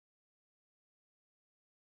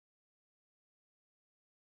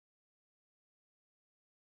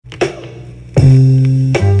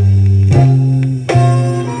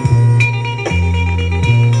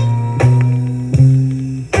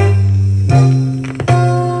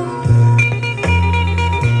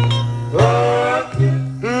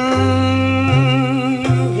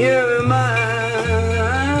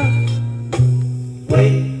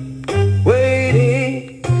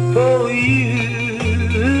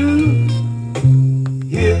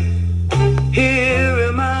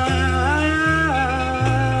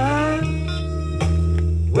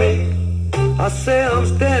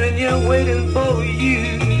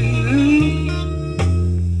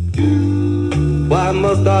Why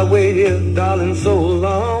must I wait here, darling, so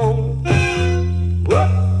long?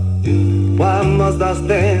 Why must I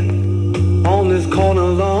stand on this corner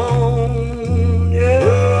alone?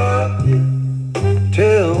 Yeah.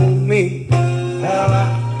 Tell me,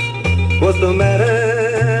 what's the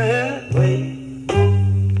matter?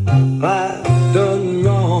 I've done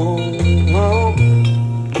wrong.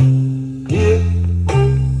 Yeah.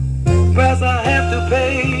 Perhaps I have to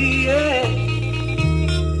pay. Yeah.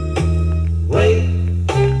 Wait,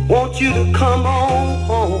 want you to come on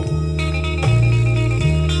home.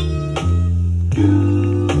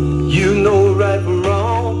 You know right from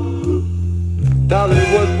wrong,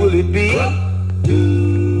 darling, what will it be?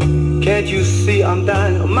 Can't you see I'm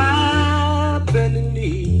dying on my bending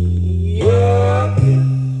knee? Yeah.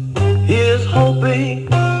 Here's hoping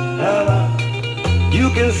you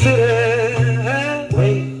can sit,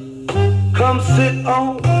 wait, come sit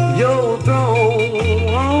on your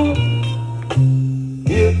throne.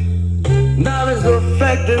 Yeah. Knowledge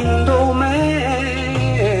affecting no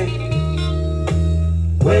man,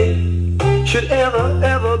 wait, should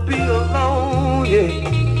ever be alone. Yeah.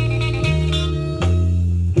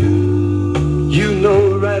 You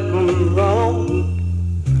know right from wrong,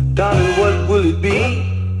 darling, what will it be?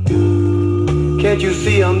 Can't you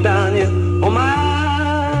see I'm down here on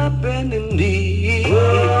my bending knee?